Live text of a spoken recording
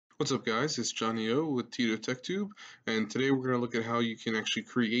What's up guys, it's Johnny O with Tito TechTube, and today we're going to look at how you can actually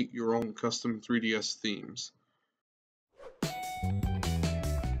create your own custom 3DS themes.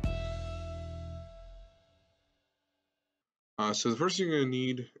 So the first thing you're going to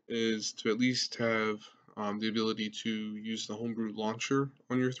need is to at least have the ability to use the homebrew launcher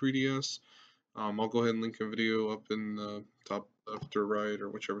on your 3DS. I'll go ahead and link a video up in the top left or right or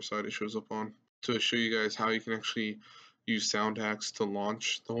whichever side it shows up on to show you guys how you can actually use sound hacks to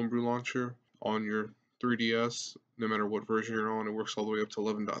launch the homebrew launcher on your 3DS, no matter what version you're on. It works all the way up to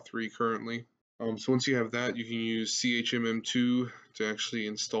 11.3 currently. So once you have that, you can use CHMM2 to actually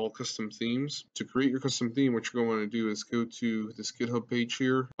install custom themes. To create your custom theme, what you're going to want to do is go to this GitHub page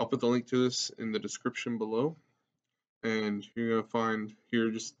here. I'll put the link to this in the description below. And you're going to find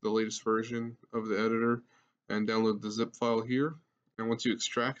here just the latest version of the editor and download the zip file here. And once you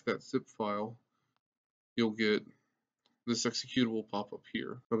extract that zip file, you'll get this executable pop up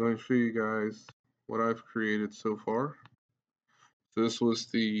here. I'm going to show you guys what I've created so far. So this was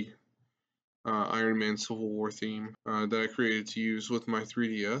the Iron Man Civil War theme that I created to use with my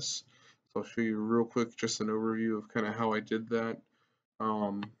 3DS. So I'll show you real quick just an overview of kind of how I did that.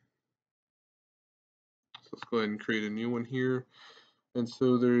 So let's go ahead and create a new one here. And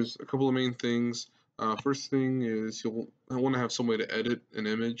so there's a couple of main things. First thing is you'll want to have some way to edit an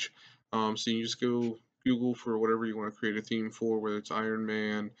image. So you just go Google for whatever you want to create a theme for, whether it's Iron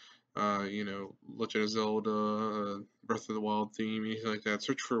Man, Legend of Zelda, Breath of the Wild theme, anything like that.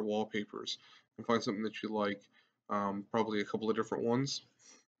 Search for wallpapers and find something that you like, probably a couple of different ones.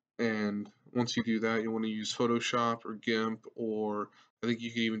 And once you do that, you want to use Photoshop or GIMP, or I think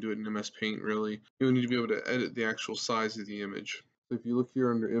you can even do it in MS Paint, really. You'll need to be able to edit the actual size of the image. So if you look here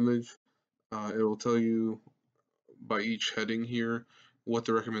under image, it will tell you by each heading here what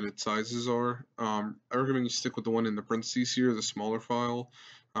the recommended sizes are. I recommend you stick with the one in the parentheses here, the smaller file,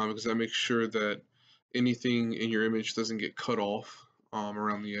 because that makes sure that anything in your image doesn't get cut off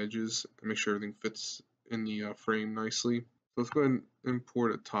around the edges, and make sure everything fits in the frame nicely. So let's go ahead and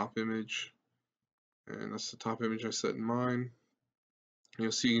import a top image, and that's the top image I set in mine.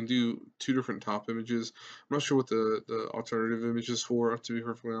 You'll see you can do two different top images. I'm not sure what the alternative image is for, to be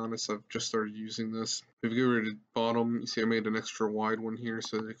perfectly honest. I've just started using this. If you go over to the bottom, you see I made an extra wide one here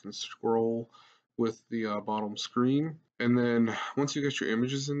so that it can scroll with the bottom screen. And then once you get your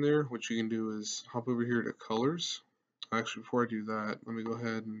images in there, what you can do is hop over here to colors. Actually, before I do that, let me go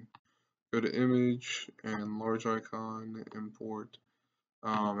ahead and go to image and large icon, import.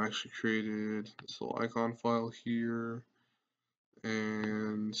 I actually created this little icon file here.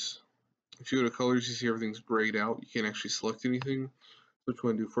 And if you go to colors, you see everything's grayed out. You can't actually select anything. So what you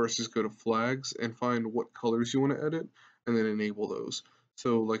want to do first is go to flags and find what colors you want to edit, and then enable those.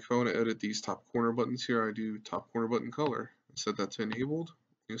 So like if I want to edit these top corner buttons here, I do top corner button color. Set that to enabled.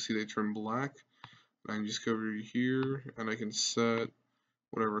 You'll see they turn black. And I can just go over here and I can set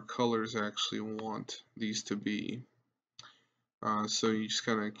whatever colors I actually want these to be. So you just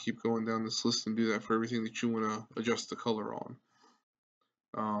kind of keep going down this list and do that for everything that you want to adjust the color on.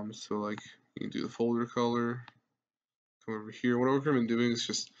 So like you can do the folder color, come over here. What I recommend doing is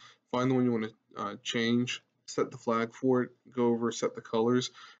just find the one you want to change, set the flag for it, go over, set the colors.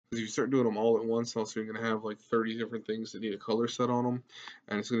 Because if you start doing them all at once, also you're going to have like 30 different things that need a color set on them,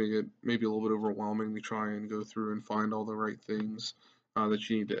 and it's going to get maybe a little bit overwhelming to try and go through and find all the right things that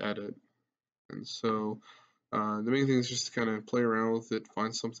you need to edit. And so the main thing is just to kind of play around with it,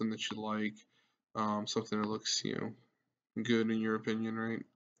 find something that you like, something that looks, good in your opinion, right?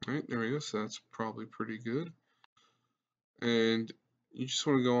 Alright, there we go. So that's probably pretty good. And you just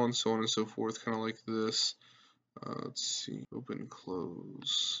want to go on, so on and so forth, kind of like this. Let's see, open,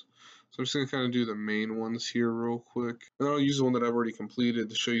 close. So I'm just going to kind of do the main ones here real quick. And then I'll use the one that I've already completed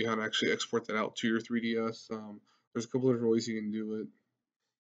to show you how to actually export that out to your 3DS. There's a couple of different ways you can do it.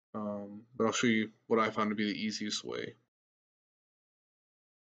 But I'll show you what I found to be the easiest way.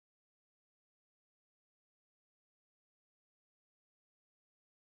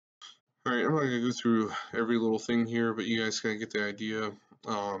 Alright, I'm not going to go through every little thing here, but you guys kind of get the idea.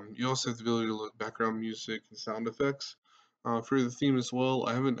 You also have the ability to load background music and sound effects for the theme as well.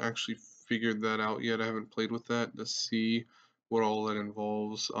 I haven't actually figured that out yet. I haven't played with that to see what all that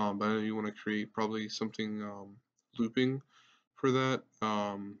involves, but I know you want to create probably something looping for that.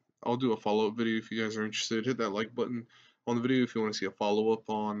 I'll do a follow-up video if you guys are interested. Hit that like button on the video if you want to see a follow-up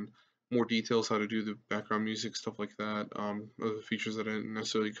on more details, how to do the background music, stuff like that, other features that I didn't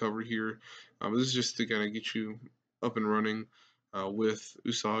necessarily cover here. But this is just to kind of get you up and running with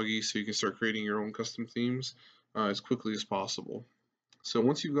Usagi so you can start creating your own custom themes as quickly as possible. So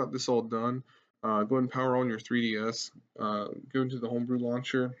once you've got this all done, go ahead and power on your 3DS, go into the homebrew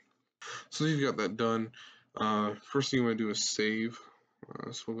launcher, So you've got that done. First thing you want to do is save.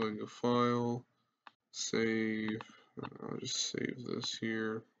 So we'll go and go File, Save. I'll just save this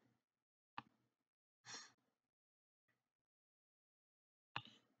here.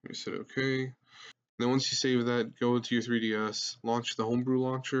 You said OK. Then once you save that, go into your 3DS, launch the Homebrew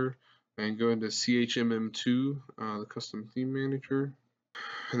launcher, and go into CHMM2, the custom theme manager.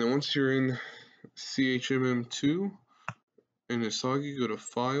 And then once you're in CHMM2 in Usagi, go to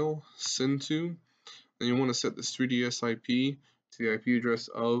File, Send to, and you want to set this 3DS IP to the IP address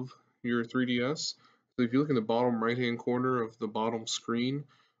of your 3DS. So if you look in the bottom right hand corner of the bottom screen,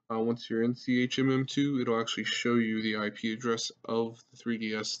 once you're in CHMM2, it'll actually show you the IP address of the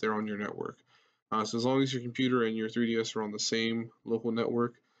 3DS there on your network. So as long as your computer and your 3DS are on the same local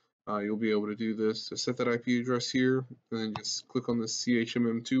network, you'll be able to do this. So set that IP address here, and then just click on the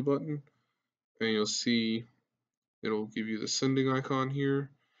CHMM2 button, and you'll see it'll give you the sending icon here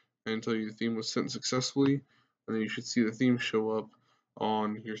and tell you the theme was sent successfully, and then you should see the theme show up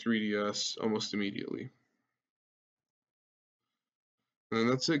on your 3DS almost immediately. And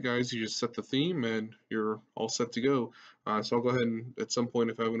that's it, guys. You just set the theme and you're all set to go. So I'll go ahead and at some point,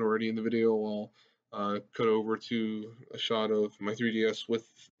 if I haven't already in the video, I'll cut over to a shot of my 3DS with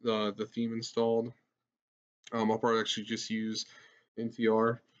the theme installed. I'll probably actually just use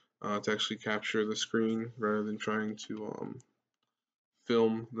NTR to actually capture the screen rather than trying to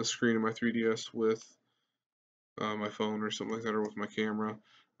film the screen of my 3DS with my phone or something like that, or with my camera.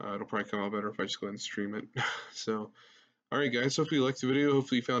 It'll probably come out better if I just go ahead and stream it. So, alright guys, hopefully you liked the video,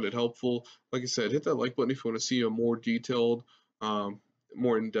 hopefully you found it helpful. Like I said, hit that like button if you want to see a more detailed,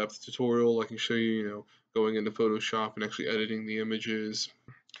 more in-depth tutorial. I can show you, going into Photoshop and actually editing the images.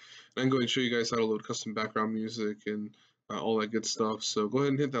 And I'm going to show you guys how to load custom background music and all that good stuff. So go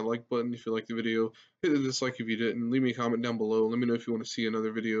ahead and hit that like button if you liked the video. Hit the dislike if you didn't. Leave me a comment down below. Let me know if you want to see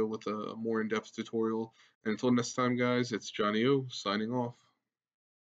another video with a more in-depth tutorial. And until next time, guys, it's Johnny O signing off.